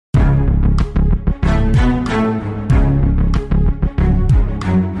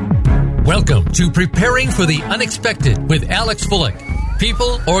to Preparing for the Unexpected with Alex Fullick.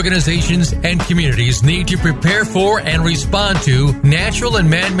 People, organizations, and communities need to prepare for and respond to natural and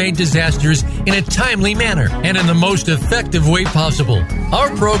man-made disasters in a timely manner and in the most effective way possible.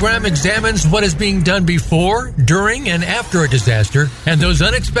 Our program examines what is being done before, during, and after a disaster and those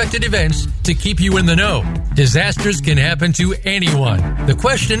unexpected events to keep you in the know. Disasters can happen to anyone. The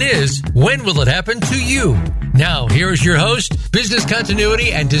question is, when will it happen to you? Now, here is your host, business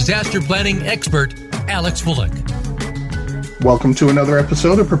continuity and disaster planning expert, Alex Fullick. Welcome to another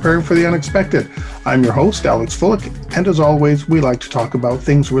episode of Preparing for the Unexpected. I'm your host, Alex Fullick, and as always, we like to talk about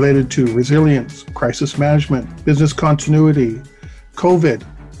things related to resilience, crisis management, business continuity, COVID,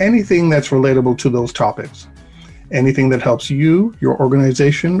 anything that's relatable to those topics. Anything that helps you, your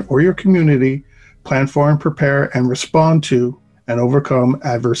organization, or your community plan for and prepare and respond to and overcome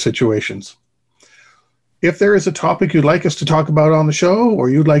adverse situations. If there is a topic you'd like us to talk about on the show or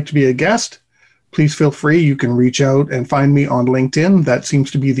you'd like to be a guest, please feel free. You can reach out and find me on LinkedIn. That seems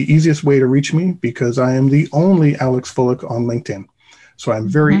to be the easiest way to reach me because I am the only Alex Fullick on LinkedIn. So I'm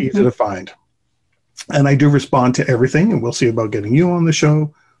very easy to find. And I do respond to everything, and we'll see about getting you on the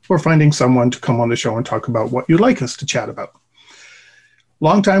show or finding someone to come on the show and talk about what you'd like us to chat about.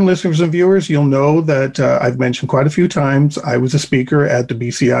 Longtime listeners and viewers, you'll know that I've mentioned quite a few times I was a speaker at the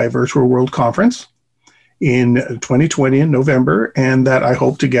BCI Virtual World Conference in 2020 in November, and that I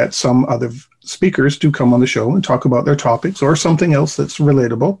hope to get some other speakers to come on the show and talk about their topics or something else that's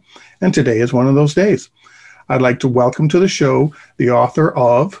relatable. And today is one of those days. I'd like to welcome to the show the author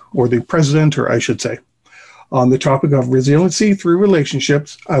of, or the presenter, I should say, on the topic of resiliency through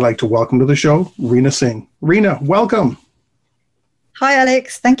relationships. I'd like to welcome to the show, Rina Singh. Rina, welcome. Hi,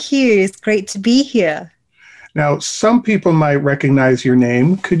 Alex. Thank you. It's great to be here. Now, some people might recognize your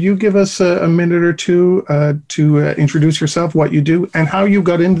name. Could you give us a minute or two to introduce yourself, what you do, and how you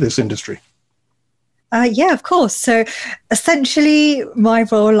got into this industry? Yeah, of course. So essentially, my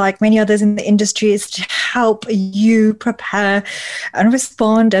role, like many others in the industry, is to help you prepare and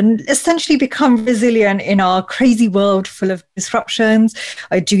respond and essentially become resilient in our crazy world full of disruptions.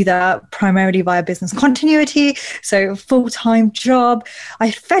 I do that primarily via business continuity, so full-time job.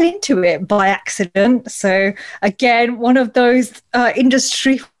 I fell into it by accident. So again, one of those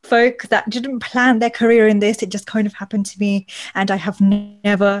industry folk that didn't plan their career in this. It just kind of happened to me, and I have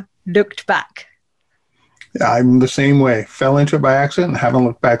never looked back. I'm the same way. Fell into it by accident and haven't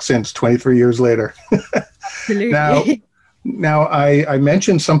looked back since, 23 years later. Absolutely. Now I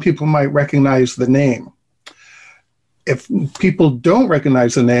mentioned some people might recognize the name. If people don't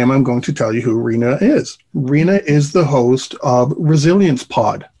recognize the name, I'm going to tell you who Rina is. Rina is the host of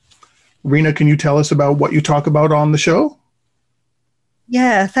RESILIENCEPOD. Rina, can you tell us about what you talk about on the show?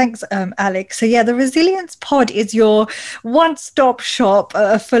 Yeah, thanks, Alex. So yeah, the Resilience Pod is your one-stop shop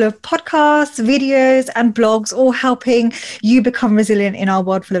full of podcasts, videos, and blogs, all helping you become resilient in our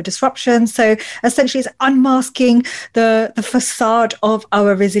world full of disruption. So essentially, it's unmasking the facade of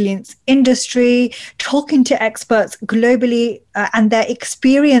our resilience industry, talking to experts globally and their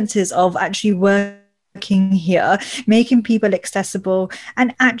experiences of actually working here, making people accessible,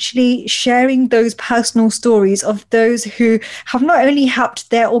 and actually sharing those personal stories of those who have not only helped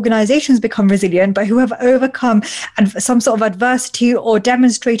their organizations become resilient, but who have overcome some sort of adversity or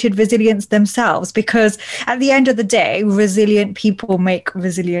demonstrated resilience themselves. Because at the end of the day, resilient people make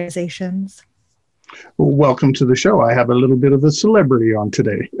resilient organizations. Well, welcome to the show. I have a little bit of a celebrity on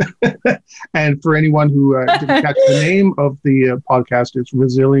today. And for anyone who didn't catch the name of the podcast, it's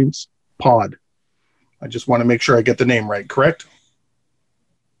RESILIENCEPOD. I just want to make sure I get the name right, correct?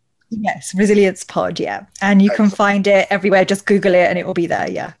 Yes, Resilience Pod, yeah. And you can find it everywhere. Just Google it and it will be there,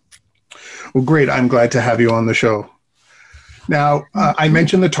 yeah. Well, great. I'm glad to have you on the show. Now, I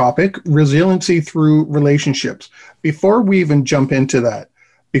mentioned the topic, resiliency through relationships. Before we even jump into that,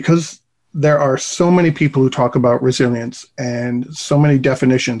 because there are so many people who talk about resilience and so many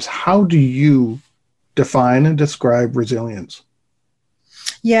definitions, how do you define and describe resilience?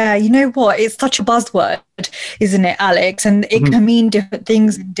 Yeah, you know what? It's such a buzzword, isn't it, Alex? And it can mean different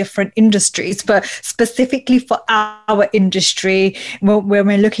things in different industries. But specifically for our industry, when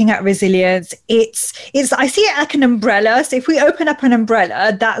we're looking at resilience, it's I see it like an umbrella. So if we open up an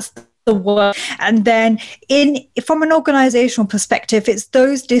umbrella, that's the work. And then from an organizational perspective, it's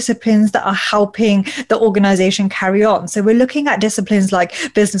those disciplines that are helping the organization carry on. So we're looking at disciplines like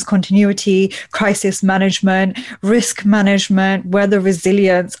business continuity, crisis management, risk management, weather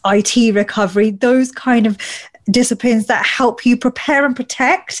resilience, IT recovery, those kind of disciplines that help you prepare and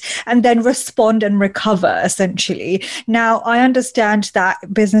protect and then respond and recover, essentially. Now, I understand that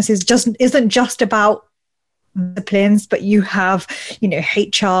business isn't just about disciplines, but you have,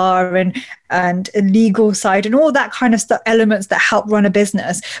 HR and a legal side and all that kind of stuff, elements that help run a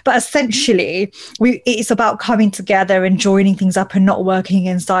business. But essentially, it's about coming together and joining things up and not working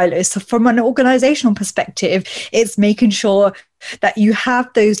in silos. So from an organizational perspective, it's making sure that you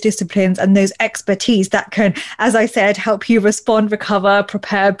have those disciplines and those expertise that can, as I said, help you respond, recover,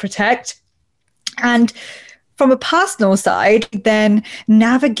 prepare, protect. And from a personal side, then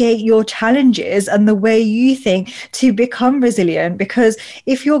navigate your challenges and the way you think to become resilient. Because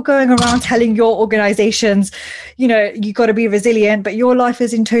if you're going around telling your organizations, you got to be resilient, but your life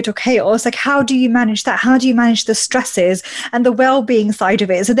is in total chaos, like how do you manage that? How do you manage the stresses and the well-being side of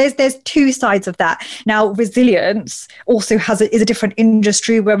it? So there's two sides of that. Now, resilience also is a different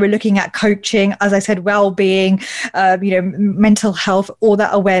industry where we're looking at coaching, as I said, well-being, mental health, all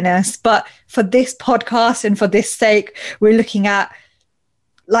that awareness. But for this podcast and for this sake, we're looking at,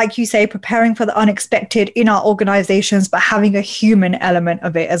 like you say, preparing for the unexpected in our organizations, but having a human element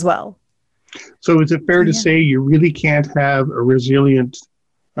of it as well. So is it fair to say you really can't have a resilient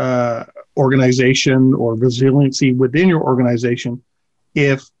organization or resiliency within your organization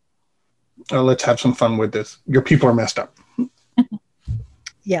if, let's have some fun with this, your people are messed up?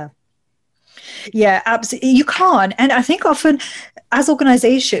 Yeah, absolutely. You can't. And I think often as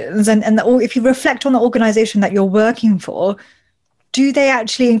organizations, or if you reflect on the organization that you're working for, do they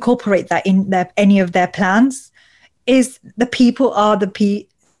actually incorporate that in any of their plans? Is the people are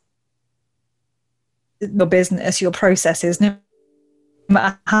your business, your processes, no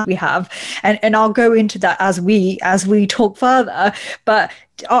matter how we have, and I'll go into that as we talk further. But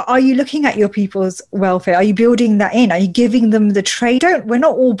are you looking at your people's welfare? Are you building that in? Are you giving them the trade? We're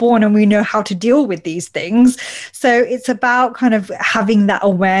not all born and we know how to deal with these things. So it's about kind of having that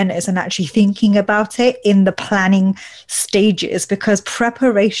awareness and actually thinking about it in the planning stages, because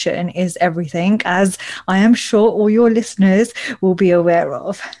preparation is everything, as I am sure all your listeners will be aware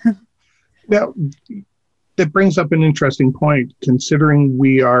of. Now, that brings up an interesting point. Considering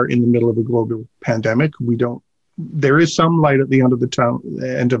we are in the middle of a global pandemic, there is some light at the end of the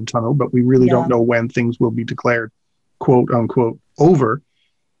tunnel, but we really don't know when things will be declared, quote unquote, over.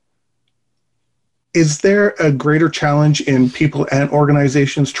 Is there a greater challenge in people and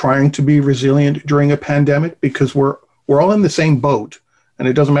organizations trying to be resilient during a pandemic? Because we're all in the same boat, and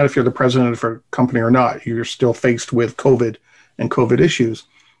it doesn't matter if you're the president of a company or not, you're still faced with COVID and COVID issues.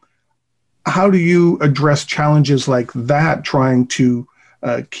 How do you address challenges like that, trying to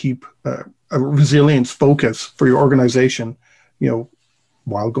keep a resilience focus for your organization,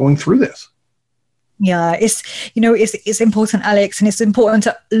 while going through this? Yeah, it's important, Alex, and it's important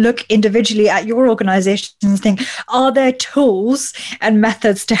to look individually at your organization and think, are there tools and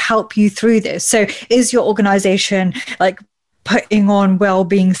methods to help you through this? So is your organization putting on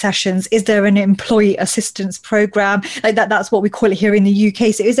well-being sessions? Is there an employee assistance program like that? That's what we call it here in the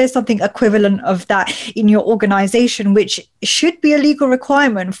UK. So is there something equivalent of that in your organization, which should be a legal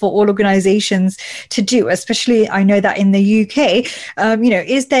requirement for all organizations to do? Especially, I know that in the UK,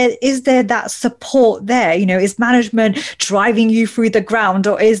 is there that support there? Is management driving you through the ground,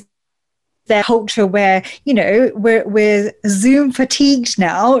 or is their culture where we're Zoom fatigued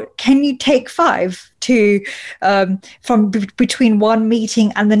now? Can you take 5 to from between one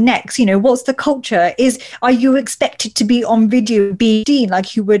meeting and the next? What's the culture? Are you expected to be on video BD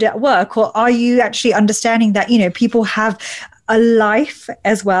like you would at work, or are you actually understanding that people have a life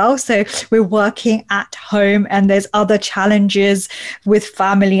as well? So we're working at home and there's other challenges with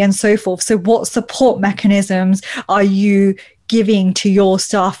family and so forth. So what support mechanisms are you giving to your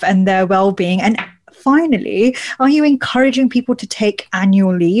staff and their well-being? And finally, are you encouraging people to take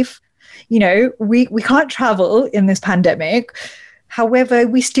annual leave? We can't travel in this pandemic. However,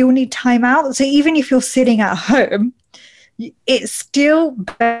 we still need time out. So even if you're sitting at home, it's still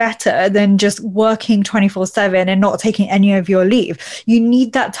better than just working 24/7 and not taking any of your leave. You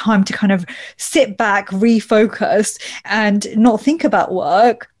need that time to kind of sit back, refocus, and not think about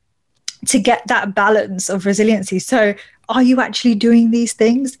work, to get that balance of resiliency. So are you actually doing these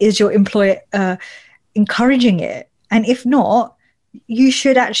things? Is your employer encouraging it? And if not, you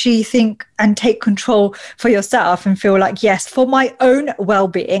should actually think and take control for yourself and feel like, yes, for my own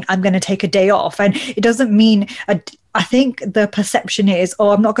well-being, I'm going to take a day off. And it doesn't mean, I think the perception is,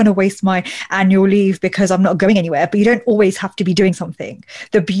 I'm not going to waste my annual leave because I'm not going anywhere. But you don't always have to be doing something.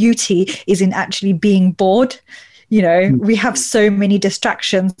 The beauty is in actually being bored. We have so many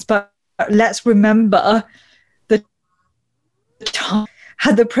distractions, but let's remember the time.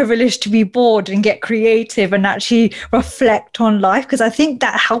 had the privilege to be bored and get creative and actually reflect on life, because I think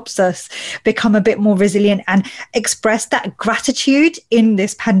that helps us become a bit more resilient and express that gratitude in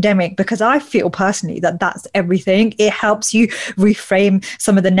this pandemic, because I feel personally that that's everything. It helps you reframe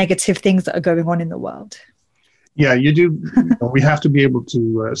some of the negative things that are going on in the world. Yeah, you do. We have to be able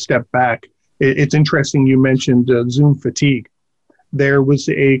to step back. It's interesting you mentioned Zoom fatigue. There was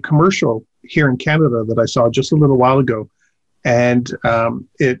a commercial here in Canada that I saw just a little while ago, and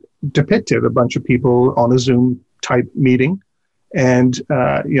it depicted a bunch of people on a Zoom type meeting. And,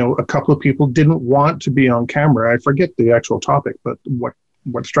 a couple of people didn't want to be on camera. I forget the actual topic, but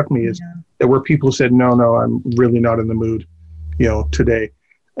what struck me is there were people who said, no, I'm really not in the mood, today.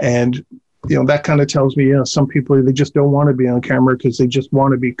 And, that kind of tells me, some people, they just don't want to be on camera because they just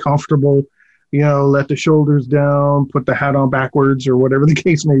want to be comfortable, let the shoulders down, put the hat on backwards or whatever the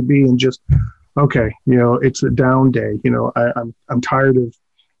case may be, and just, okay, it's a down day. I'm tired of,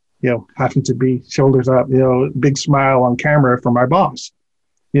 having to be shoulders up, big smile on camera for my boss,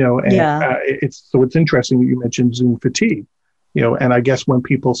 it's interesting that you mentioned Zoom fatigue, and I guess when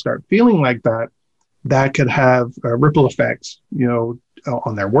people start feeling like that, that could have ripple effects,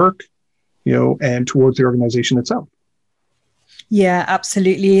 on their work, and towards the organization itself. Yeah,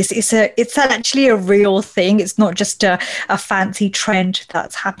 absolutely. It's actually a real thing. It's not just a fancy trend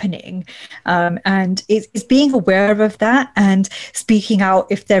that's happening. And it's being aware of that and speaking out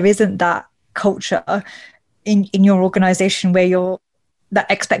if there isn't that culture in your organization where you're that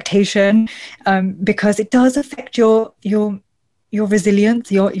expectation, because it does affect your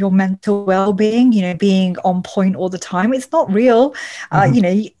resilience, your mental well-being, being on point all the time. It's not real.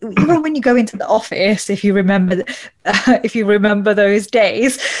 Even when you go into the office, if you remember those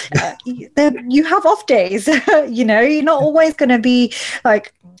days, you have off days. You're not always going to be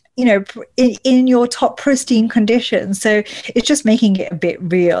like, in your top pristine condition. So it's just making it a bit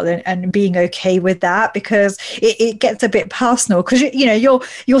real and being okay with that, because it gets a bit personal, because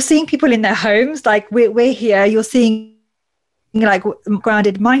you're seeing people in their homes, like we're here, you're seeing like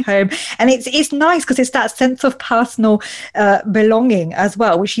grounded in my home, and it's nice because it's that sense of personal belonging as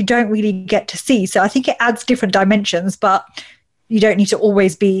well, which you don't really get to see. So I think it adds different dimensions, but you don't need to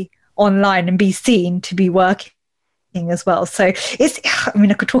always be online and be seen to be working as well. So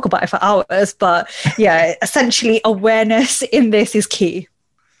I could talk about it for hours, but yeah, essentially awareness in this is key.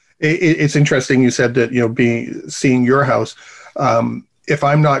 It's interesting you said that seeing your house. If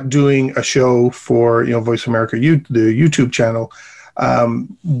I'm not doing a show for Voice America, the YouTube channel,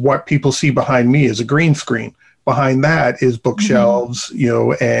 what people see behind me is a green screen. Behind that is bookshelves,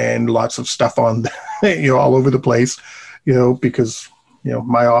 and lots of stuff on, all over the place, because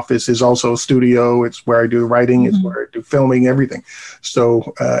my office is also a studio. It's where I do writing. It's where I do filming, everything.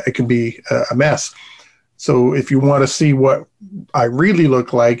 So it can be a mess. So if you want to see what I really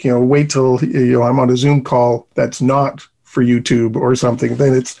look like, wait till I'm on a Zoom call that's not for YouTube or something.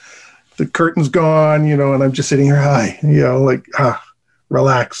 Then it's the curtain's gone, and I'm just sitting here,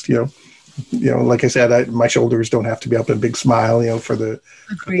 relaxed, like I said, my shoulders don't have to be up in a big smile, for the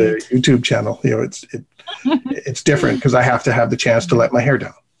YouTube channel. It's different because I have to have the chance to let my hair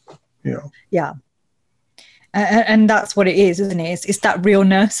down, Yeah. And that's what it is, isn't it? It's that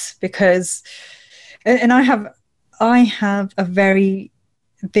realness, because, and I have a very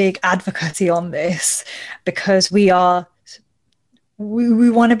big advocacy on this, because we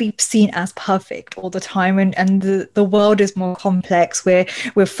want to be seen as perfect all the time, and the world is more complex. We're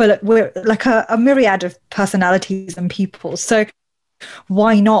like a myriad of personalities and people. So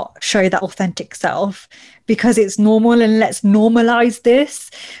why not show that authentic self? Because it's normal, and let's normalize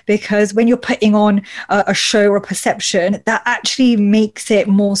this, because when you're putting on a show or a perception, that actually makes it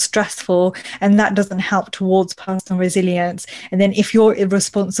more stressful, and that doesn't help towards personal resilience. And then if you're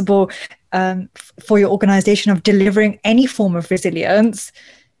responsible for your organization of delivering any form of resilience,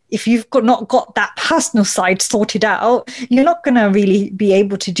 if you've not got that personal side sorted out, you're not going to really be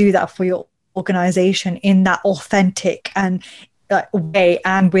able to do that for your organization in that authentic and way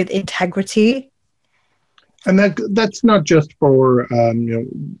and with integrity. And that's not just for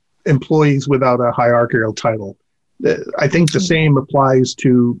employees without a hierarchical title. I think the same applies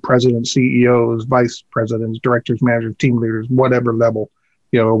to presidents, CEOs, vice presidents, directors, managers, team leaders, whatever level,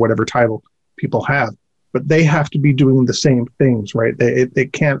 or whatever title people have. But they have to be doing the same things, right? They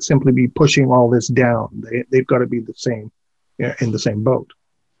can't simply be pushing all this down. They've got to be the same, in the same boat.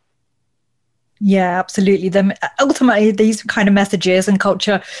 Yeah, absolutely. Ultimately, these kind of messages and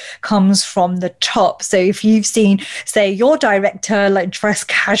culture comes from the top. So if you've seen, say, your director like dress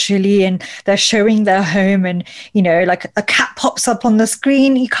casually and they're showing their home, and like a cat pops up on the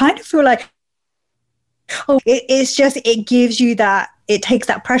screen, you kind of feel like, it gives you that it takes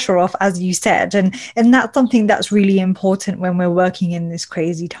that pressure off, as you said. And that's something that's really important when we're working in this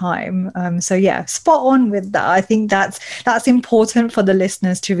crazy time. So yeah, spot on with that. I think that's important for the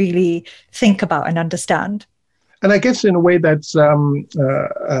listeners to really think about and understand. And I guess in a way that's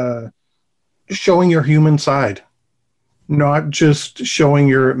showing your human side, not just showing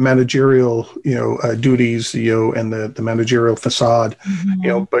your managerial, duties, and the managerial facade,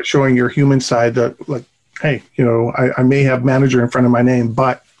 but showing your human side that, like, hey, I may have manager in front of my name,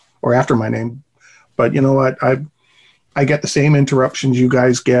 or after my name, but you know what? I get the same interruptions you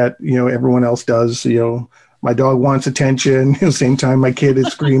guys get, everyone else does. My dog wants attention. At the same time, my kid is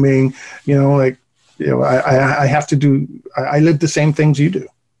screaming, I have to do, I live the same things you do.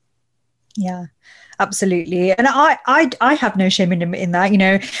 Yeah, absolutely. And I have no shame in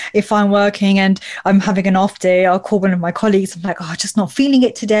that. If I'm working and I'm having an off day, I'll call one of my colleagues. I'm like, just not feeling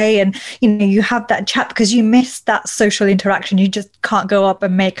it today. And, you have that chat because you miss that social interaction. You just can't go up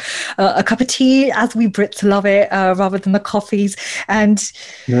and make a cup of tea, as we Brits love it, rather than the coffees. And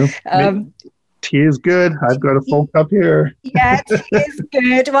tea is good. I've got a full cup here. Yeah, tea is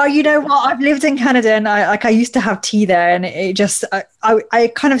good. Well, you know what? I've lived in Canada, and I used to have tea there, and it just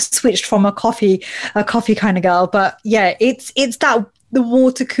I kind of switched from a coffee kind of girl. But yeah, it's that the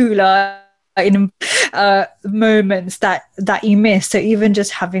water cooler in moments that you miss. So even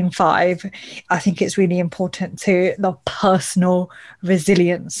just having 5, I think it's really important to the personal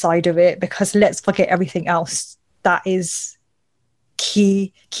resilience side of it, because let's forget everything else. That is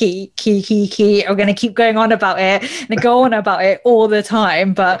key. We're going to keep going on about it and go on about it all the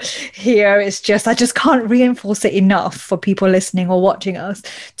time, but here it's just, I just can't reinforce it enough for people listening or watching us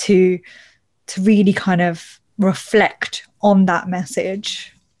to really kind of reflect on that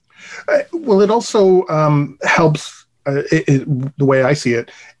message. Well, it also helps, the way I see it,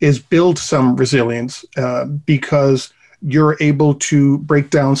 is build some resilience because you're able to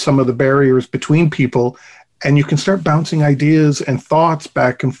break down some of the barriers between people. And you can start bouncing ideas and thoughts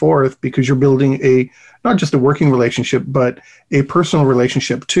back and forth because you're building not just a working relationship, but a personal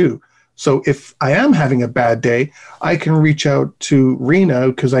relationship too. So if I am having a bad day, I can reach out to Rina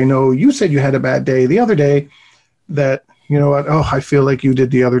because I know you said you had a bad day the other day, that, I feel like you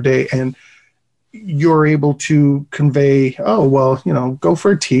did the other day. And you're able to convey, go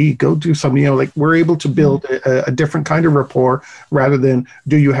for a tea, go do something, we're able to build a different kind of rapport rather than,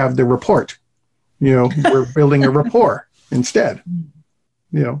 do you have the report? We're building a rapport instead,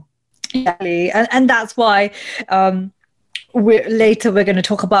 Exactly. And that's why we're going to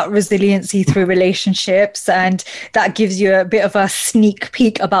talk about resiliency through relationships. And that gives you a bit of a sneak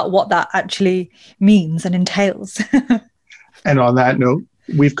peek about what that actually means and entails. And on that note,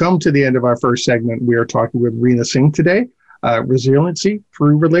 we've come to the end of our first segment. We are talking with Rina Singh today, resiliency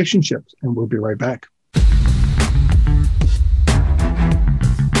through relationships. And we'll be right back.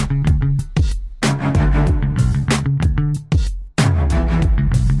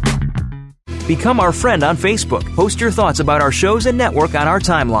 Become our friend on Facebook. Post your thoughts about our shows and network on our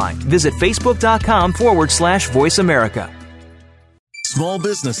timeline. Visit facebook.com/Voice America. Small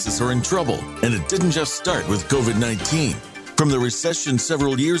businesses are in trouble, and it didn't just start with COVID-19. From the recession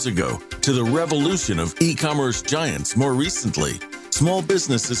several years ago to the revolution of e-commerce giants more recently, small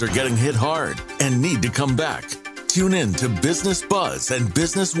businesses are getting hit hard and need to come back. Tune in to Business Buzz and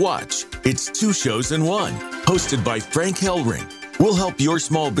Business Watch. It's 2 shows in one, hosted by Frank Hellring. We'll help your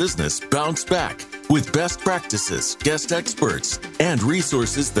small business bounce back with best practices, guest experts, and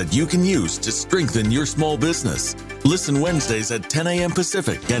resources that you can use to strengthen your small business. Listen Wednesdays at 10 a.m.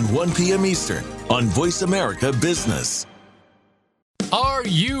 Pacific and 1 p.m. Eastern on Voice America Business. Are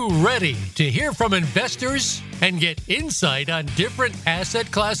you ready to hear from investors and get insight on different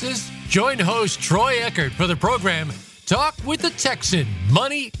asset classes? Join host Troy Eckert for the program Talk with the Texan,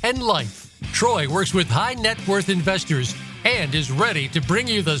 Money and Life. Troy works with high net worth investors and is ready to bring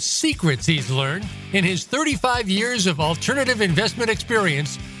you the secrets he's learned in his 35 years of alternative investment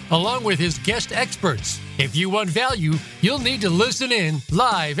experience, along with his guest experts. If you want value, you'll need to listen in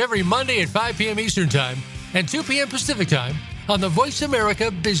live every Monday at 5 p.m. Eastern Time and 2 p.m. Pacific Time on the Voice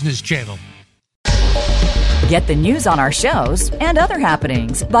America Business Channel. Get the news on our shows and other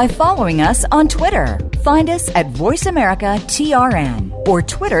happenings by following us on Twitter. Find us at Voice America TRN or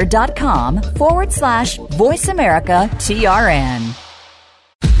twitter.com/Voice America TRN.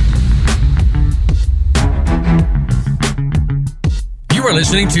 You are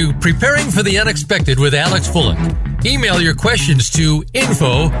listening to Preparing for the Unexpected with Alex Fullick. Email your questions to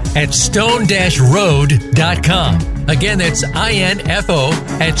info@stone-road.com. Again, that's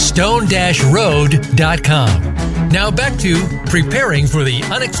info@stone-road.com. Now back to Preparing for the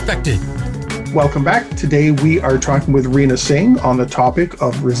Unexpected. Welcome back. Today we are talking with Rina Singh on the topic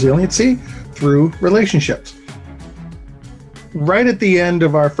of resiliency through relationships. Right at the end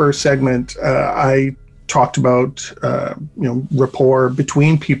of our first segment, I talked about rapport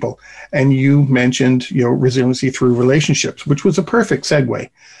between people, and you mentioned resiliency through relationships, which was a perfect segue.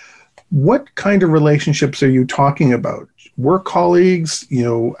 What kind of relationships are you talking about? Work colleagues,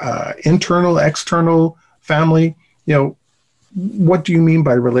 internal, external, family? What do you mean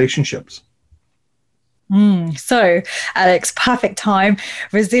by relationships? So, Alex, perfect time.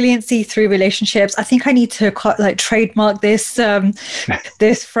 Resiliency through relationships. I think I need to trademark this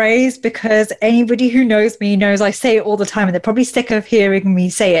this phrase, because anybody who knows me knows I say it all the time, and they're probably sick of hearing me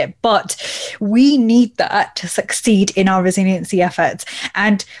say it. But we need that to succeed in our resiliency efforts.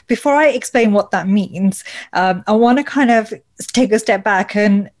 And before I explain what that means, I want to kind of take a step back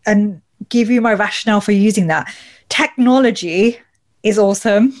and give you my rationale for using that. Technology is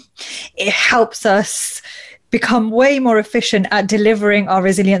awesome. It helps us become way more efficient at delivering our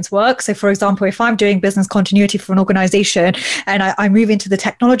resilience work. So, for example, if I'm doing business continuity for an organization and I move into the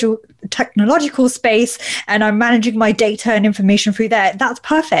technological space and I'm managing my data and information through there, that's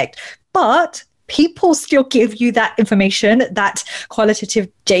perfect. But people still give you that information, that qualitative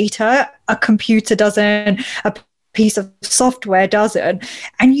data. A computer doesn't, a piece of software doesn't.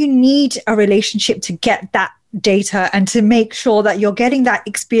 And you need a relationship to get that data and to make sure that you're getting that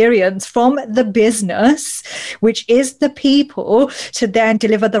experience from the business, which is the people, to then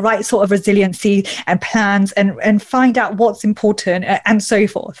deliver the right sort of resiliency and plans and find out what's important and so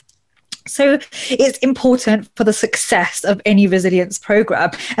forth. So it's important for the success of any resilience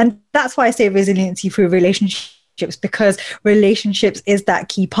program. And that's why I say resiliency through relationships, because relationships is that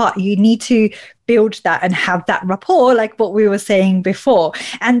key part. You need to build that and have that rapport, like what we were saying before.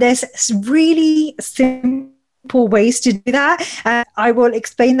 And there's really simple ways to do that. I will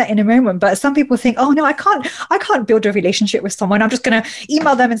explain that in a moment. But some people think, oh no, I can't build a relationship with someone. I'm just going to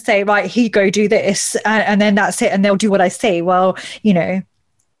email them and say, right, here you go, do this. And then that's it. And they'll do what I say. Well,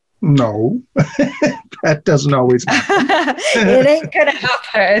 no, that doesn't always happen. It ain't going to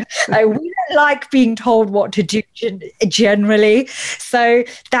happen. We don't like being told what to do generally. So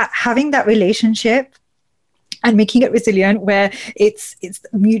that having that relationship and making it resilient, where it's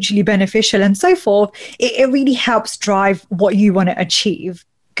mutually beneficial and so forth, it really helps drive what you want to achieve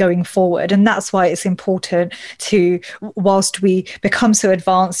going forward. And that's why it's important to, whilst we become so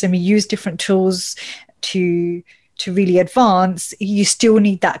advanced and we use different tools to really advance, you still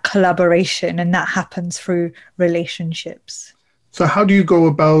need that collaboration, and that happens through relationships. So how do you go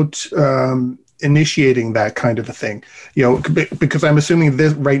about initiating that kind of a thing? Because I'm assuming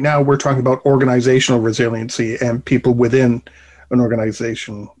this right now we're talking about organizational resiliency and people within an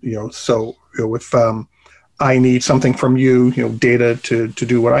organization. So if I need something from you, data to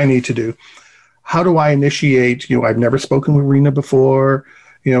do what I need to do, how do I initiate? I've never spoken with Rina before.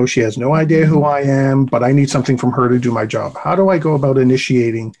 She has no idea who I am, but I need something from her to do my job. How do I go about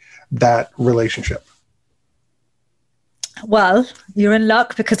initiating that relationship? Well, you're in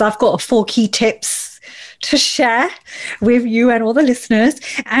luck, because I've got 4 key tips to share with you and all the listeners.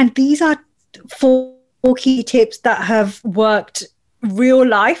 And these are 4 key tips that have worked real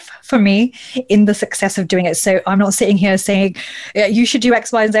life for me in the success of doing it. So I'm not sitting here saying you should do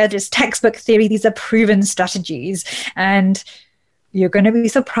X, Y, and Z. It's textbook theory. These are proven strategies. And you're going to be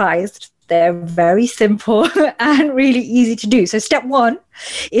surprised. They're very simple and really easy to do. So step 1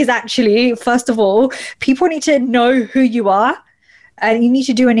 is actually, first of all, people need to know who you are, and you need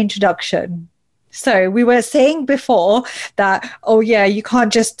to do an introduction. So we were saying before that, you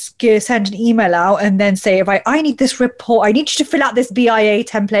can't just send an email out and then say, right, I need this report. I need you to fill out this BIA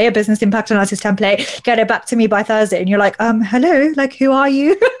template, a business impact analysis template, get it back to me by Thursday. And you're like, hello, who are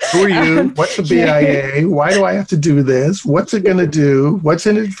you? Who are you? What's the BIA? Why do I have to do this? What's it going to do? What's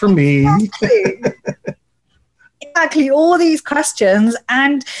in it for me? Exactly, all these questions.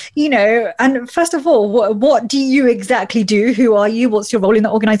 And, and first of all, what do you exactly do? Who are you? What's your role in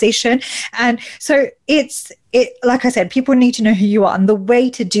the organization? And so like I said, people need to know who you are. And the way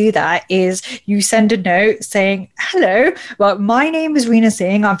to do that is you send a note saying, hello, well, my name is Rina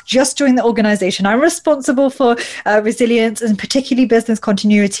Singh. I've just joined the organization. I'm responsible for resilience and particularly business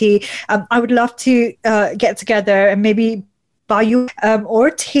continuity. I would love to get together and maybe buy you or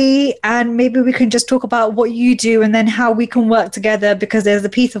tea, and maybe we can just talk about what you do and then how we can work together, because there's a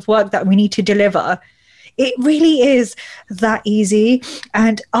piece of work that we need to deliver. It really is that easy.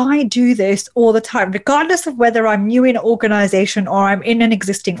 And I do this all the time, regardless of whether I'm new in an organization or I'm in an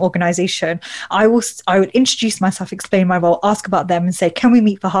existing organization. I would introduce myself, explain my role, ask about them and say, can we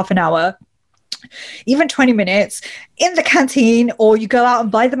meet for half an hour? even 20 minutes in the canteen, or you go out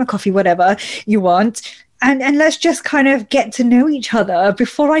and buy them a coffee, whatever you want. And let's just kind of get to know each other.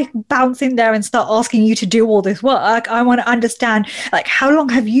 Before I bounce in there and start asking you to do all this work, I want to understand, like, how long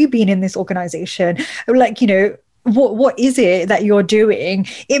have you been in this organization? Like, you know, what is it that you're doing?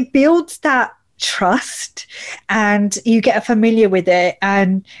 It builds that trust, and you get familiar with it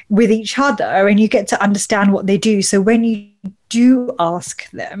and with each other, and you get to understand what they do. So when you do ask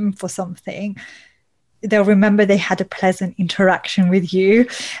them for something, they'll remember they had a pleasant interaction with you.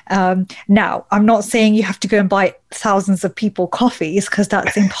 Now, I'm not saying you have to go and buy thousands of people coffees, because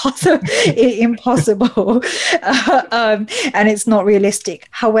that's impossible. And it's not realistic.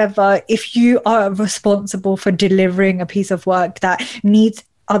 However, if you are responsible for delivering a piece of work that needs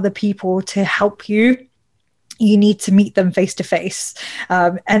other people to help you, you need to meet them face to face.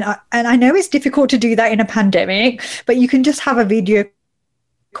 And I know it's difficult to do that in a pandemic, but you can just have a video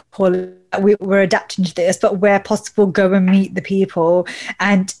call. We're adapting to this, but where possible, go and meet the people.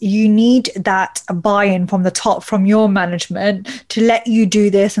 And you need that buy-in from the top, from your management, to let you do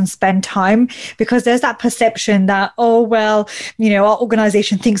this and spend time, because there's that perception that, oh, well, you know, our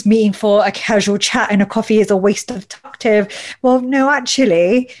organization thinks meeting for a casual chat and a coffee is a waste of time. Well, no,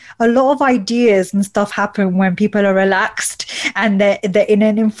 actually, a lot of ideas and stuff happen when people are relaxed and they're in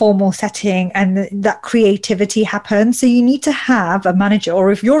an informal setting, and that creativity happens. So you need to have a manager, or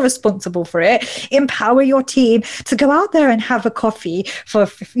if you're responsible for it, empower your team to go out there and have a coffee for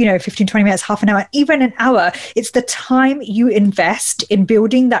 15, 20 minutes, half an hour, even an hour. It's the time you invest in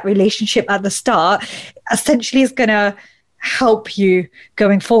building that relationship at the start essentially is going to help you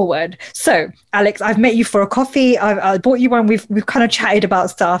going forward. So Alex, I've met you for a coffee, I bought you one, we've kind of chatted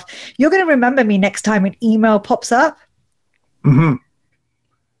about stuff. You're going to remember me next time an email pops up. Mm-hmm.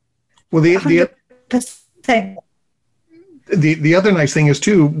 Well, the 100%. The other nice thing is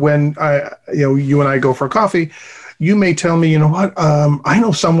too, when you and I go for a coffee, you may tell me, you know what, I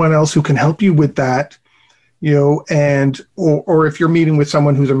know someone else who can help you with that, you know, and or if you're meeting with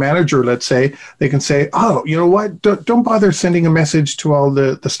someone who's a manager, let's say, they can say, oh, you know what, don't bother sending a message to all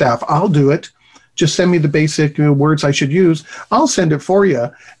the staff. I'll do it. Just send me the basic words I should use. I'll send it for you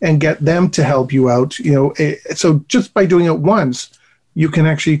and get them to help you out. You know, so just by doing it once, you can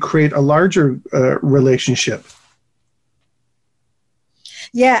actually create a larger relationship.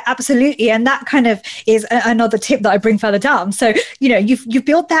 Yeah, absolutely. And that kind of is another tip that I bring further down. So, you know, you've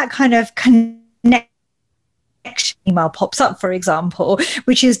built that kind of connection. Email pops up, for example,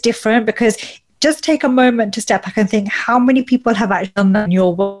 which is different, because just take a moment to step back and think, how many people have actually done that in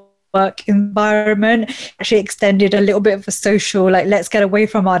your work environment, actually extended a little bit of a social, like, let's get away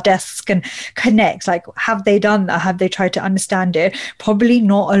from our desk and connect. Like, have they done that? Have they tried to understand it? Probably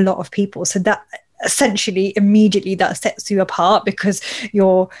not a lot of people. So that essentially immediately that sets you apart, because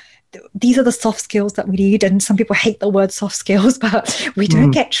these are the soft skills that we need. And some people hate the word soft skills, but we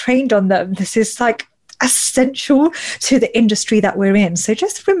don't get trained on them. This is like essential to the industry that we're in. So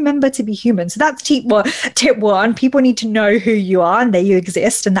just remember to be human. So that's tip one. People need to know who you are and that you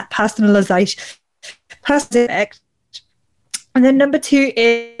exist, and that personalization. And then number two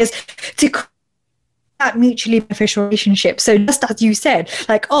is to that mutually beneficial relationship. So just as you said,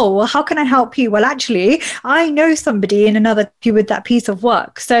 like, oh, well, how can I help you? Well, actually, I know somebody in another team with that piece of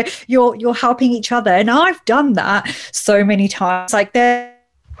work. So you're helping each other. And I've done that so many times. Like,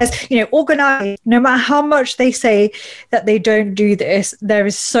 organized, no matter how much they say that they don't do this, there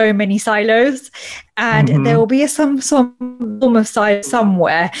is so many silos, and there will be some form of silo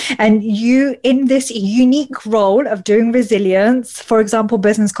somewhere. And you, in this unique role of doing resilience, for example,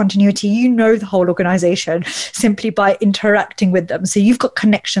 business continuity, you know the whole organization simply by interacting with them. So you've got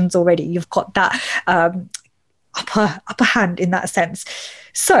connections already. You've got that upper hand in that sense.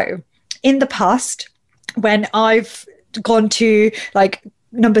 So in the past, when I've gone to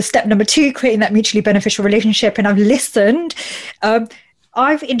step number two, creating that mutually beneficial relationship, and I've listened,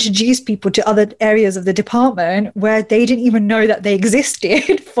 I've introduced people to other areas of the department where they didn't even know that they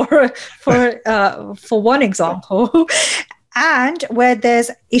existed, for one example, and where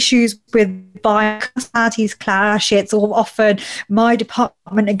there's issues with buying, personalities clash. It's all often my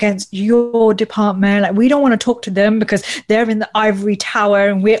department against your department. Like, we don't want to talk to them because they're in the ivory tower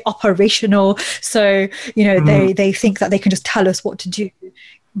and we're operational. So, they think that they can just tell us what to do.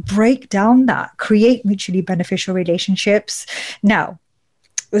 Break down that, create mutually beneficial relationships. Now,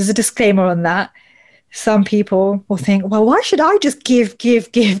 there's a disclaimer on that. Some people will think, well, why should I just give?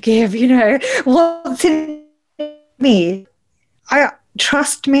 What's in me?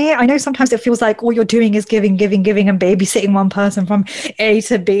 Trust me, I know sometimes it feels like all you're doing is giving, and babysitting one person from A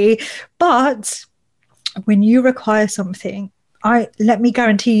to B. But when you require something, let me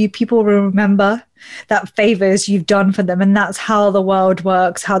guarantee you, people will remember that favors you've done for them. And that's how the world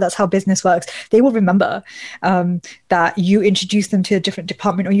works, that's how business works. They will remember that you introduced them to a different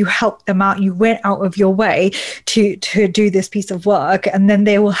department, or you helped them out. You went out of your way to do this piece of work, and then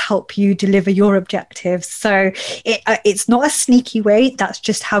they will help you deliver your objectives. So it's not a sneaky way. That's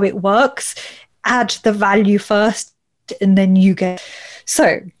just how it works. Add the value first, and then you get.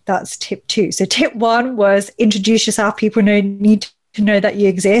 So that's tip 2. So tip 1 was introduce yourself. People need to know that you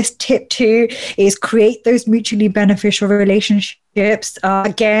exist. Tip 2 is create those mutually beneficial relationships.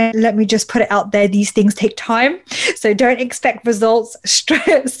 Again, let me just put it out there. These things take time. So don't expect results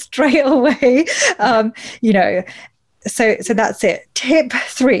straight away. So that's it. Tip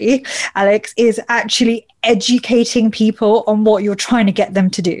 3, Alex, is actually educating people on what you're trying to get them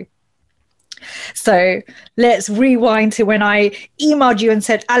to do. So let's rewind to when I emailed you and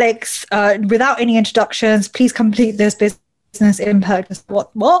said, Alex, without any introductions, please complete this business impact.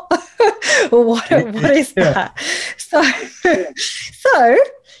 What? what is that? So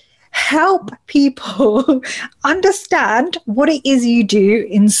help people understand what it is you do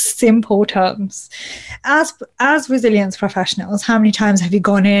in simple terms. As resilience professionals, how many times have you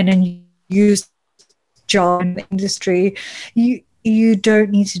gone in and used job in the industry? You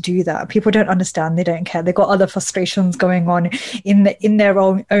don't need to do that. People don't understand. They don't care. They've got other frustrations going on in their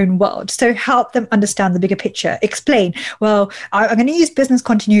own world. So help them understand the bigger picture. Explain. Well, I'm going to use business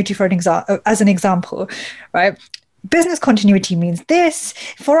continuity as an example, right? Business continuity means this.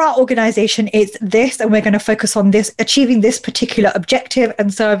 For our organization, it's this, and we're going to focus on this, achieving this particular objective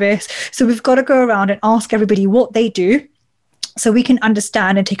and service. So we've got to go around and ask everybody what they do, so we can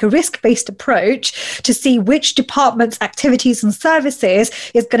understand and take a risk-based approach to see which departments, activities, and services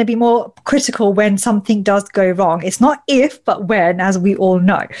is going to be more critical when something does go wrong. It's not if, but when, as we all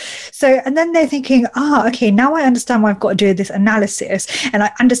know. So, and then they're thinking, okay, now I understand why I've got to do this analysis, and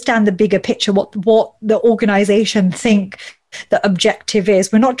I understand the bigger picture, what the organization think the objective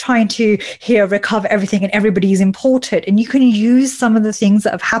is. We're not trying to recover everything and everybody is important. And you can use some of the things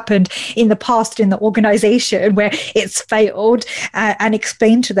that have happened in the past in the organization where it's failed and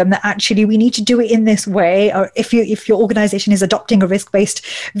explain to them that actually we need to do it in this way. Or if your organization is adopting a risk-based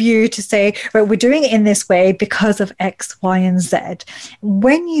view, to say, right, we're doing it in this way because of X, Y, and Z.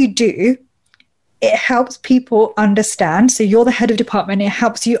 When you do, it helps people understand. So you're the head of department. It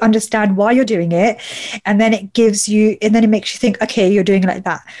helps you understand why you're doing it. And then it makes you think, okay, you're doing it like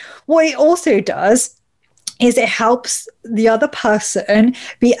that. What it also does is it helps the other person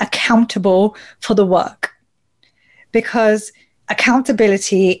be accountable for the work. Because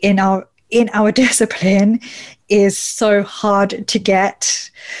accountability in our discipline is so hard to get.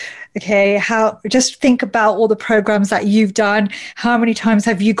 Okay, just think about all the programs that you've done. How many times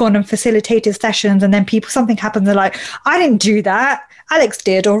have you gone and facilitated sessions, and then something happens, they're like, I didn't do that. Alex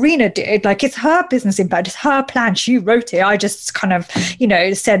did, or Rina did. Like, it's her business impact, it's her plan. She wrote it. I just kind of,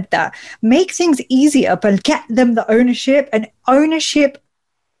 said that. Make things easier, but get them the ownership, and ownership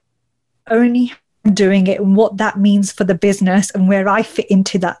only doing it and what that means for the business and where I fit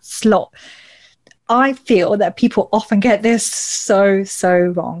into that slot. I feel that people often get this so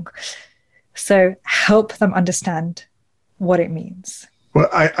wrong. So help them understand what it means. Well,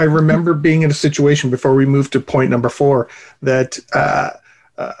 I remember being in a situation before we moved to point number 4 that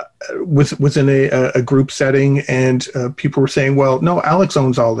was in a group setting, and people were saying, well, no, Alex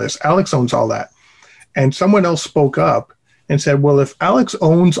owns all this. Alex owns all that. And someone else spoke up and said, well, if Alex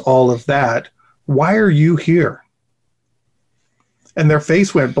owns all of that, why are you here? And their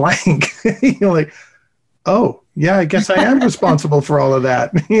face went blank. Like, oh, yeah, I guess I am responsible for all of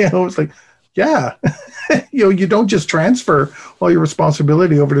that. It's like, yeah, you don't just transfer all your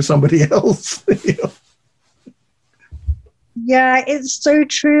responsibility over to somebody else. Yeah, it's so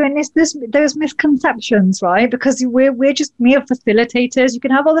true. And it's those misconceptions, right? Because we're just mere facilitators. You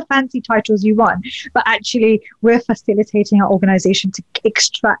can have all the fancy titles you want, but actually we're facilitating our organization to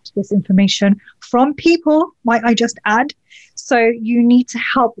extract this information from people, might I just add. So you need to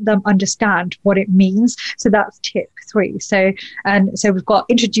help them understand what it means. So that's tip 3. So we've got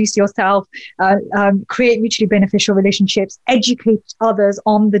introduce yourself, create mutually beneficial relationships, educate others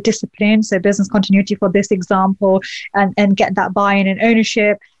on the discipline. So business continuity for this example, and get that buy-in and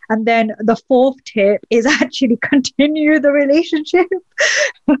ownership. And then the 4th tip is actually continue the relationship.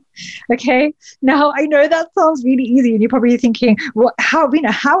 Okay. Now, I know that sounds really easy, and you're probably thinking,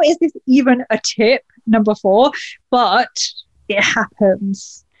 how is this even a tip, number 4? But it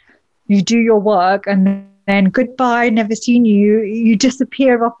happens. You do your work, and then goodbye, never seen you. You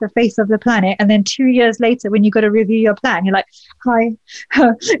disappear off the face of the planet. And then 2 years later, when you got to review your plan, you're like, hi,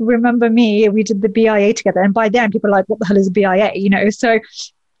 remember me? We did the BIA together. And by then people are like, what the hell is a BIA? So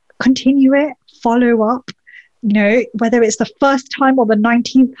continue it, follow up, whether it's the first time or the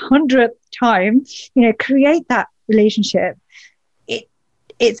 1900th time, create that relationship.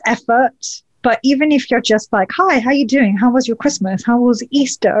 It's effort. But even if you're just like, hi, how you doing? How was your Christmas? How was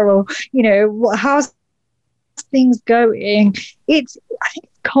Easter? Or, how's things going? I think it's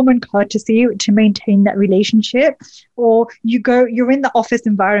common courtesy to maintain that relationship. Or you're in the office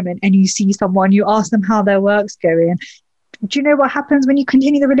environment and you see someone, you ask them how their work's going. Do you know what happens when you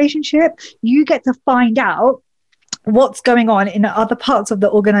continue the relationship? You get to find out what's going on in other parts of the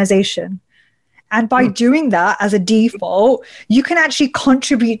organization. And by doing that as a default, you can actually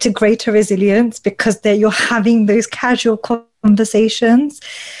contribute to greater resilience because you're having those casual conversations.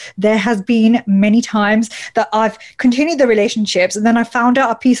 There has been many times that I've continued the relationships and then I found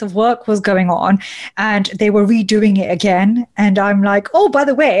out a piece of work was going on and they were redoing it again. And I'm like, oh, by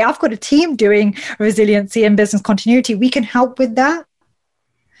the way, I've got a team doing resiliency and business continuity. We can help with that.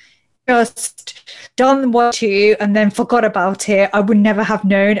 Just done what to and then forgot about it. I would never have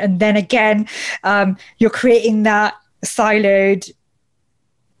known. And then again, you're creating that siloed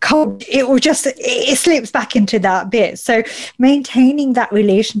code. It slips back into that bit. So maintaining that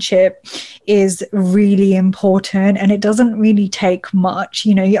relationship is really important and it doesn't really take much.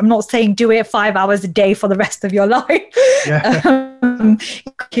 I'm not saying do it 5 hours a day for the rest of your life. Yeah.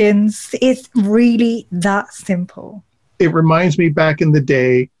 It's really that simple. It reminds me back in the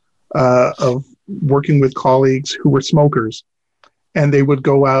day of working with colleagues who were smokers, and they would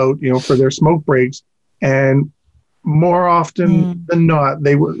go out, for their smoke breaks, and more often than not,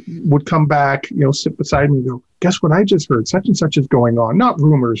 they would come back, sit beside me and go, guess what I just heard? Such and such is going on. Not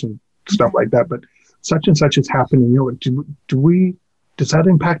rumors and stuff like that, but such and such is happening. Does that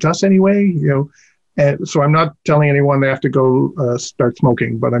impact us anyway? And so I'm not telling anyone they have to go start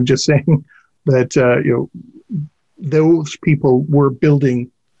smoking, but I'm just saying that, those people were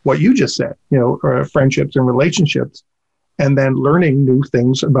building what you just said, friendships and relationships, and then learning new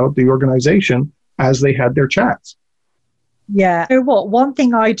things about the organization as they had their chats. Yeah. So one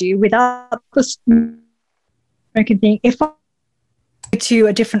thing I do without the smoking thing, if I go to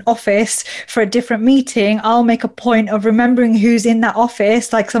a different office for a different meeting, I'll make a point of remembering who's in that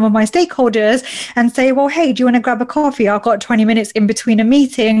office, like some of my stakeholders, and say, well, hey, do you want to grab a coffee? I've got 20 minutes in between a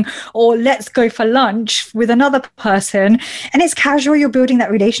meeting, or let's go for lunch with another person. And it's casual, you're building that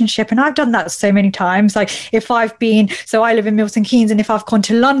relationship. And I've done that so many times. Like if I live in Milton Keynes, and if I've gone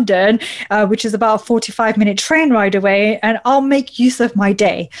to London, which is about a 45-minute train ride away, and I'll make use of my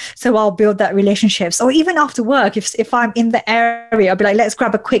day. So I'll build that relationships. Or even after work, if I'm in the area, I'll be like, let's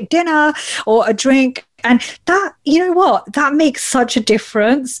grab a quick dinner or a drink. And that, that makes such a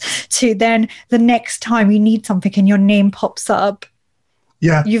difference to then the next time you need something and your name pops up.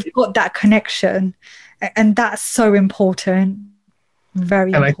 Yeah. You've got that connection. And that's so important.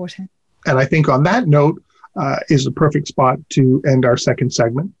 Very important. And I think on that note is the perfect spot to end our second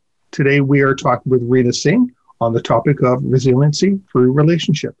segment. Today, we are talking with Rina Singh on the topic of resiliency through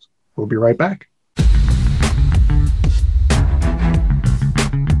relationships. We'll be right back.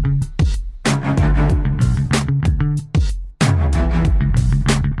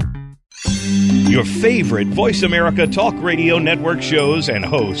 Your favorite Voice America Talk Radio Network shows and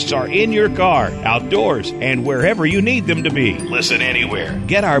hosts are in your car, outdoors, and wherever you need them to be. Listen anywhere.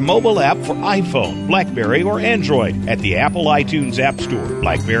 Get our mobile app for iPhone, BlackBerry, or Android at the Apple iTunes App Store,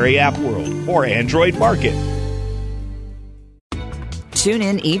 BlackBerry App World, or Android Market. Tune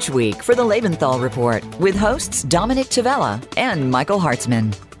in each week for the Lebenthal Report with hosts Dominic Tavella and Michael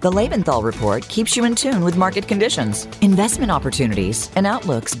Hartzman. The Lebenthal Report keeps you in tune with market conditions, investment opportunities, and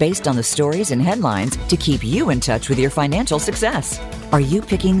outlooks based on the stories and headlines to keep you in touch with your financial success. Are you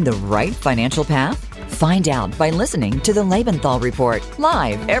picking the right financial path? Find out by listening to the Lebenthal Report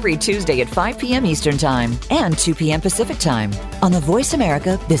live every Tuesday at 5 p.m. Eastern Time and 2 p.m. Pacific Time on the Voice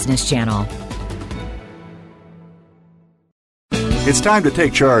America Business Channel. It's time to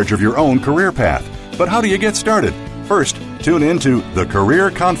take charge of your own career path. But how do you get started? First, tune in to The Career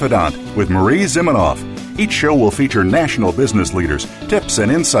Confidant with Marie Zimenoff. Each show will feature national business leaders, tips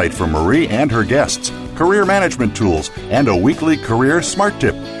and insight from Marie and her guests, career management tools, and a weekly career smart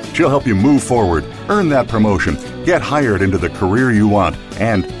tip. She'll help you move forward, earn that promotion, get hired into the career you want,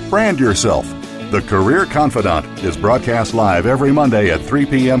 and brand yourself. The Career Confidant is broadcast live every Monday at 3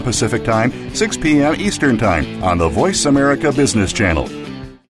 p.m. Pacific Time, 6 p.m. Eastern Time on the Voice America Business Channel.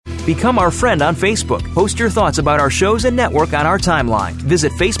 Become our friend on Facebook. Post your thoughts about our shows and network on our timeline.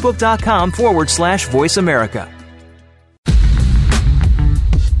 Visit facebook.com/Voice America.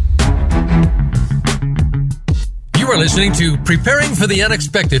 You are listening to Preparing for the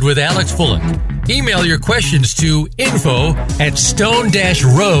Unexpected with Alex Fullick. Email your questions to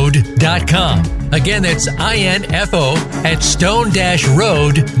info@stone-road.com. Again, that's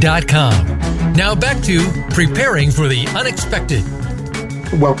info@stone-road.com. Now back to Preparing for the Unexpected.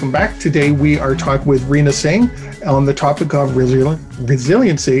 Welcome back. Today we are talking with Rina Singh on the topic of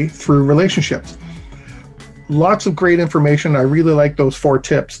resiliency through relationships. Lots of great information. I really like those 4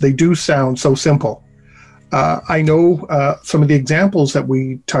 tips. They do sound so simple. I know some of the examples that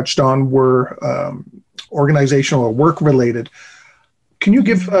we touched on were organizational or work related. Can you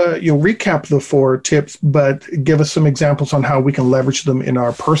give recap the 4 tips, but give us some examples on how we can leverage them in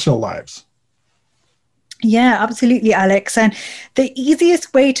our personal lives? Yeah, absolutely, Alex. And the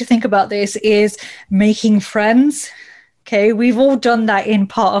easiest way to think about this is making friends. Okay, we've all done that in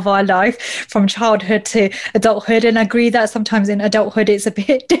part of our life from childhood to adulthood, and I agree that sometimes in adulthood it's a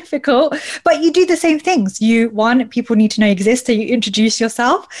bit difficult, but you do the same things. People need to know you exist, so you introduce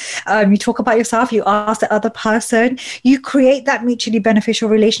yourself, you talk about yourself, you ask the other person, you create that mutually beneficial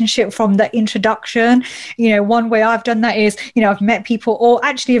relationship from the introduction. One way I've done that is, I've met people, or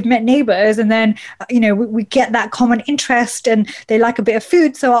actually I've met neighbors, and then, we get that common interest and they like a bit of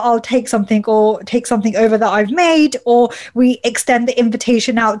food, so I'll take something over that I've made, or we extend the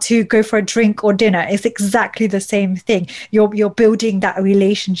invitation out to go for a drink or dinner. It's exactly the same thing. You're building that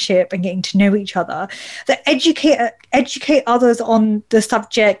relationship and getting to know each other. So educate others on the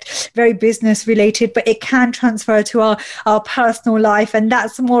subject, very business related, but it can transfer to our personal life. And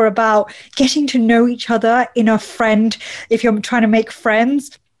that's more about getting to know each other in a friend. If you're trying to make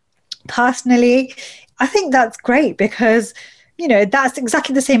friends personally, I think that's great because that's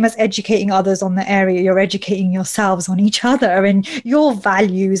exactly the same as educating others on the area. You're educating yourselves on each other and your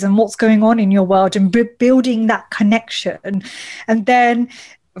values and what's going on in your world, and building that connection. And then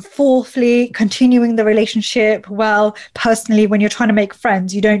fourthly, continuing the relationship. Well, personally, when you're trying to make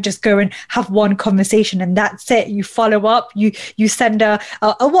friends, you don't just go and have one conversation and that's it. You follow up, you send a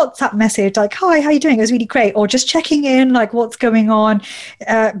WhatsApp message like, hi, how are you doing? It was really great. Or just checking in, like what's going on,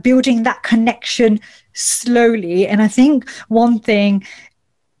 building that connection slowly. And I think one thing,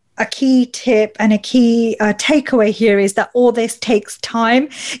 a key tip and a key takeaway here is that all this takes time.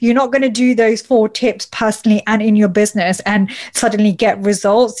 You're not going to do those 4 tips personally and in your business and suddenly get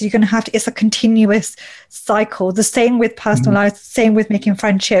results. You're going to have to, it's a continuous cycle. The same with personal life, same with making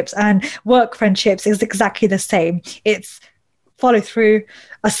friendships, and work friendships is exactly the same. It's follow through,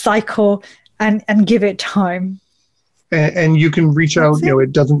 a cycle, and give it time. And you can reach out,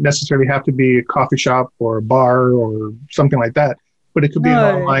 it doesn't necessarily have to be a coffee shop or a bar or something like that, but it could be an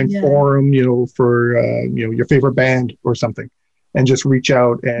online forum, for, your favorite band or something, and just reach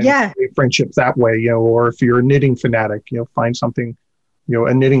out and create friendships that way, or if you're a knitting fanatic, find something,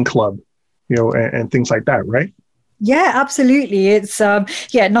 a knitting club, and things like that, right? Yeah, absolutely. It's not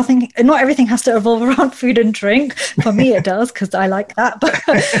everything has to revolve around food and drink. For me, it does, because I like that. But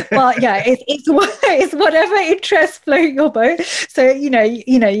yeah, it's whatever interests float your boat. So you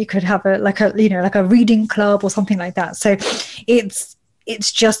could have a reading club or something like that. So it's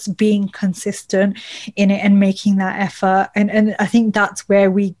just being consistent in it and making that effort. And I think that's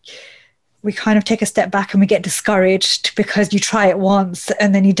where we kind of take a step back and we get discouraged because you try it once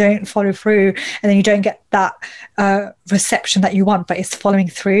and then you don't follow through and then you don't get that reception that you want, but it's following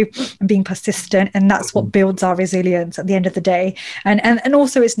through and being persistent. And that's what builds our resilience at the end of the day. And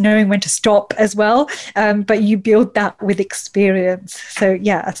also it's knowing when to stop as well. But you build that with experience. So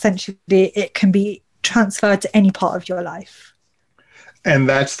yeah, essentially it can be transferred to any part of your life. And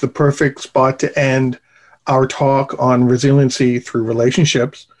that's the perfect spot to end our talk on resiliency through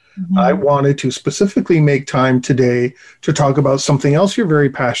relationships. I wanted to specifically make time today to talk about something else you're very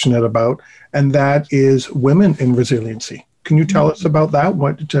passionate about, and that is women in resiliency. Can you tell us about that?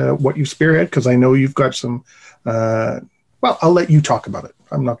 What you spearhead? Because I know you've got some. I'll let you talk about it.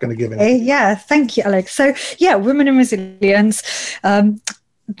 I'm not going to give any. Yeah, thank you, Alex. So yeah, women in resilience.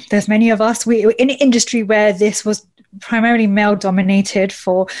 There's many of us. We're in an industry where this was primarily male dominated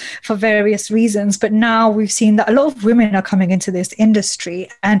for various reasons, but now we've seen that a lot of women are coming into this industry,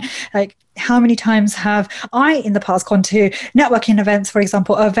 and like how many times have I in the past gone to networking events, for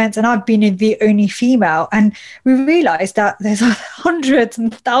example, events, and I've been the only female, and we realized that there's hundreds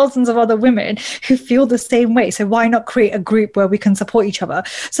and thousands of other women who feel the same way. So why not create a group where we can support each other?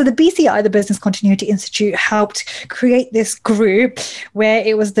 So the BCI, the Business Continuity Institute, helped create this group where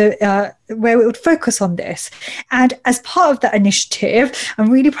it was where it would focus on this. And as part of that initiative,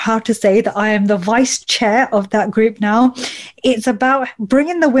 I'm really proud to say that I am the vice chair of that group now. It's about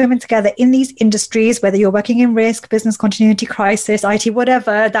bringing the women together in these industries, whether you're working in risk, business continuity, crisis, IT,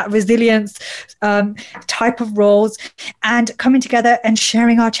 whatever, that resilience type of roles, and coming together and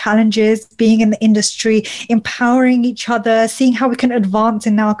sharing our challenges, being in the industry, empowering each other, seeing how we can advance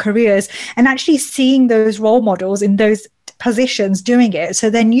in our careers, and actually seeing those role models in those positions doing it. So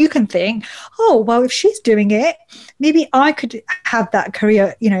then you can think, oh, well, if she's doing it, maybe I could have that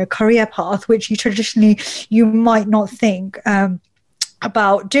career path, which you might not think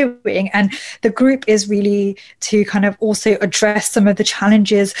about doing. And the group is really to kind of also address some of the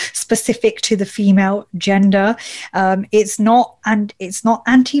challenges specific to the female gender. It's not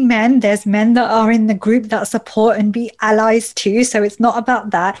anti-men. There's men that are in the group that support and be allies too. So it's not about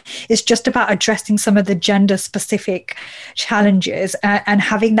that. It's just about addressing some of the gender specific challenges and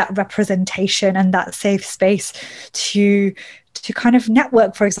having that representation and that safe space to kind of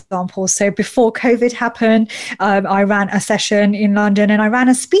network, for example. So before COVID happened, I ran a session in London and I ran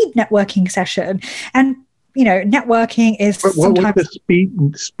a speed networking session. And, networking is What's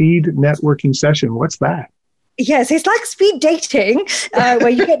the speed networking session? What's that? Yes, it's like speed dating, where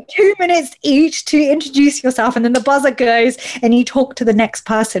you get 2 minutes each to introduce yourself, and then the buzzer goes and you talk to the next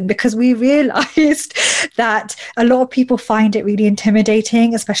person, because we realized that a lot of people find it really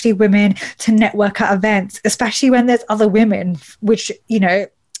intimidating, especially women, to network at events, especially when there's other women, which,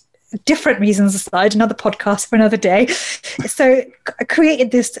 different reasons aside, another podcast for another day. So I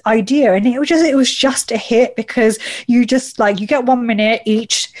created this idea, and it was just a hit, because you get 1 minute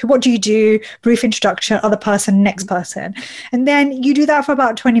each. What do you do? Brief introduction, other person, next person. And then you do that for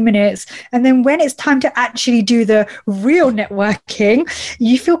about 20 minutes. And then when it's time to actually do the real networking,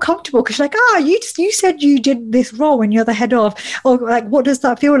 you feel comfortable, because you're like, you said you did this role when you're the head of, or like, what does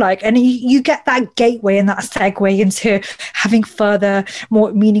that feel like? And you get that gateway and that segue into having further,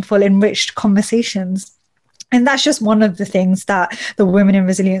 more meaningful, enriched conversations. And that's just one of the things that the Women in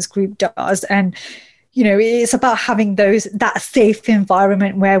Resilience group does. And it's about having that safe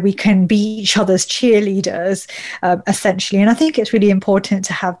environment where we can be each other's cheerleaders, essentially. And I think it's really important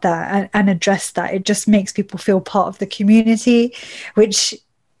to have that and address that. It just makes people feel part of the community, which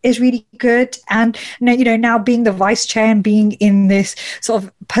is really good. And now being the vice chair and being in this sort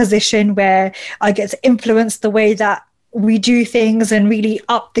of position where I get to influence the way that we do things and really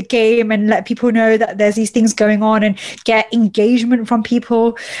up the game and let people know that there's these things going on and get engagement from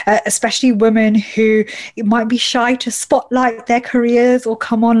people, especially women who might be shy to spotlight their careers or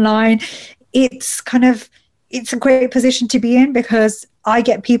come online. It's a great position to be in, because I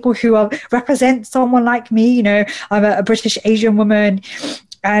get people who represent someone like me. I'm a British Asian woman,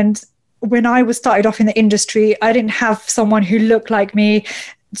 and when I was started off in the industry, I didn't have someone who looked like me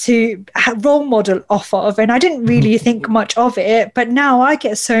to have role model off of, and I didn't really think much of it. But now I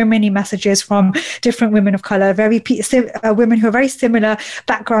get so many messages from different women of color, women who are very similar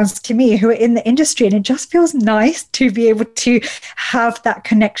backgrounds to me, who are in the industry, and it just feels nice to be able to have that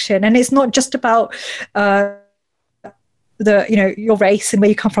connection. And it's not just about your race and where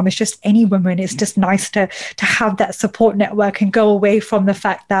you come from. It's just any woman. It's just nice to have that support network and go away from the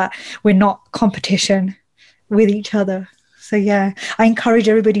fact that we're not competition with each other. So yeah, I encourage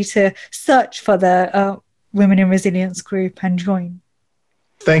everybody to search for the Women in Resilience group and join.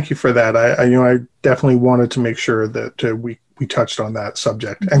 Thank you for that. I definitely wanted to make sure that we touched on that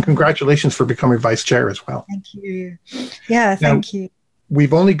subject. And congratulations for becoming vice chair as well. Thank you. Yeah, thank you.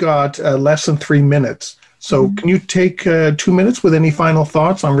 We've only got less than 3 minutes. So can you take 2 minutes with any final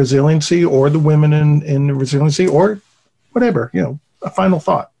thoughts on resiliency or the women in resiliency, or whatever, a final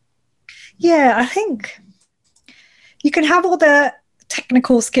thought? Yeah, I think you can have all the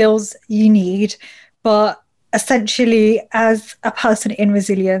technical skills you need, but essentially, as a person in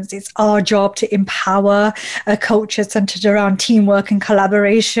resilience, it's our job to empower a culture centered around teamwork and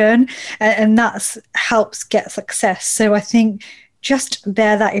collaboration, and that helps get success. So I think just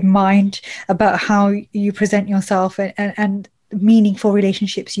bear that in mind about how you present yourself and meaningful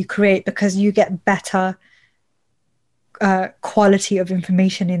relationships you create, because you get better quality of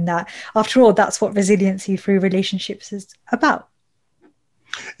information in that. After all, that's what resiliency through relationships is about.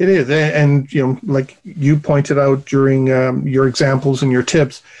 It is. And, like you pointed out during your examples and your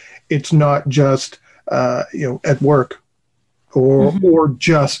tips, it's not just, at work or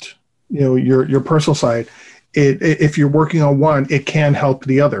just your personal side, if you're working on one, it can help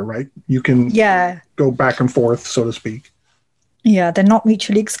the other, right? You can go back and forth, so to speak. Yeah, they're not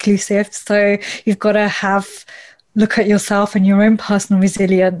mutually exclusive. So you've got to look at yourself and your own personal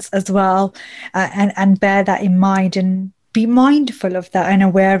resilience as well, and bear that in mind and be mindful of that and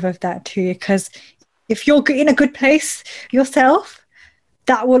aware of that too. Because if you're in a good place yourself,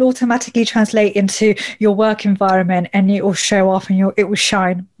 that will automatically translate into your work environment, and it will show off and it will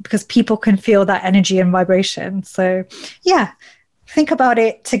shine, because people can feel that energy and vibration. So yeah, think about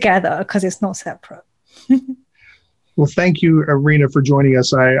it together, because it's not separate. Well, thank you, Rina, for joining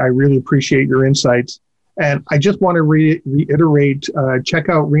us. I really appreciate your insights. And I just want to reiterate, check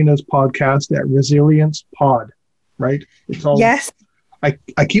out Rina's podcast at RESILIENCEPOD, right? It's all, yes. I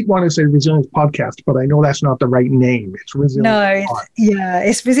keep wanting to say Resilience Podcast, but I know that's not the right name. It's Resilience Pod.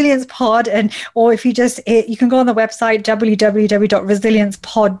 It's Resilience Pod. Or if you you can go on the website,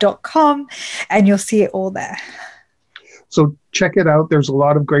 www.resiliencepod.com, and you'll see it all there. So check it out. There's a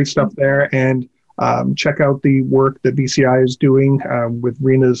lot of great stuff there. And check out the work that BCI is doing with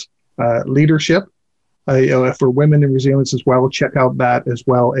Rina's leadership. For women in resilience as well, check out that as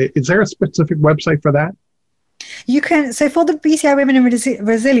well. Is there a specific website for that? You can, so for the BCI Women in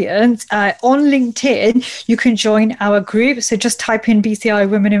Resilience, on LinkedIn, you can join our group. So just type in BCI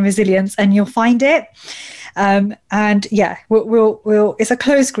Women in Resilience and you'll find it. And yeah, we'll it's a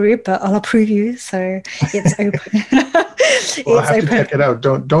closed group, but I'll approve you. So it's open. Well, I have to check it out.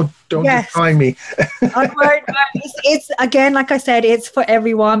 Don't decline me. I won't. It's again, like I said, it's for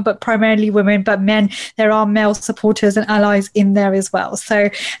everyone, but primarily women, but men. There are male supporters and allies in there as well. So,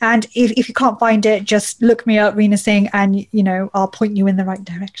 and if you can't find it, just look me up, Rina Singh, and I'll point you in the right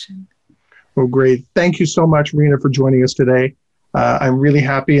direction. Well, great. Thank you so much, Rina, for joining us today. I'm really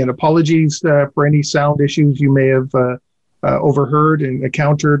happy, and apologies for any sound issues you may have overheard and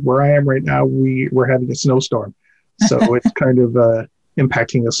encountered. Where I am right now, we're having a snowstorm. So it's kind of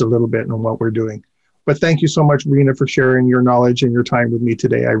impacting us a little bit on what we're doing. But thank you so much, Rina, for sharing your knowledge and your time with me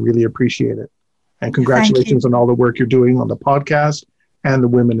today. I really appreciate it. And congratulations on all the work you're doing on the podcast and the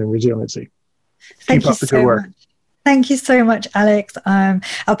Women in Resiliency. Keep up the good work. Thank you so much, Alex. A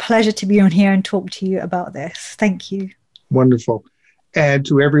pleasure to be on here and talk to you about this. Thank you. Wonderful. And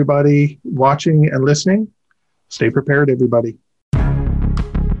to everybody watching and listening, stay prepared, everybody.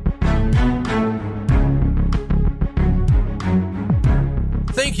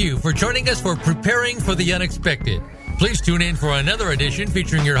 Thank you for joining us for Preparing for the Unexpected. Please tune in for another edition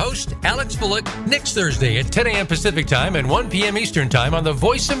featuring your host, Alex Bullock, next Thursday at 10 a.m. Pacific Time and 1 p.m. Eastern Time on the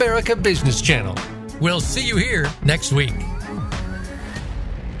Voice America Business Channel. We'll see you here next week.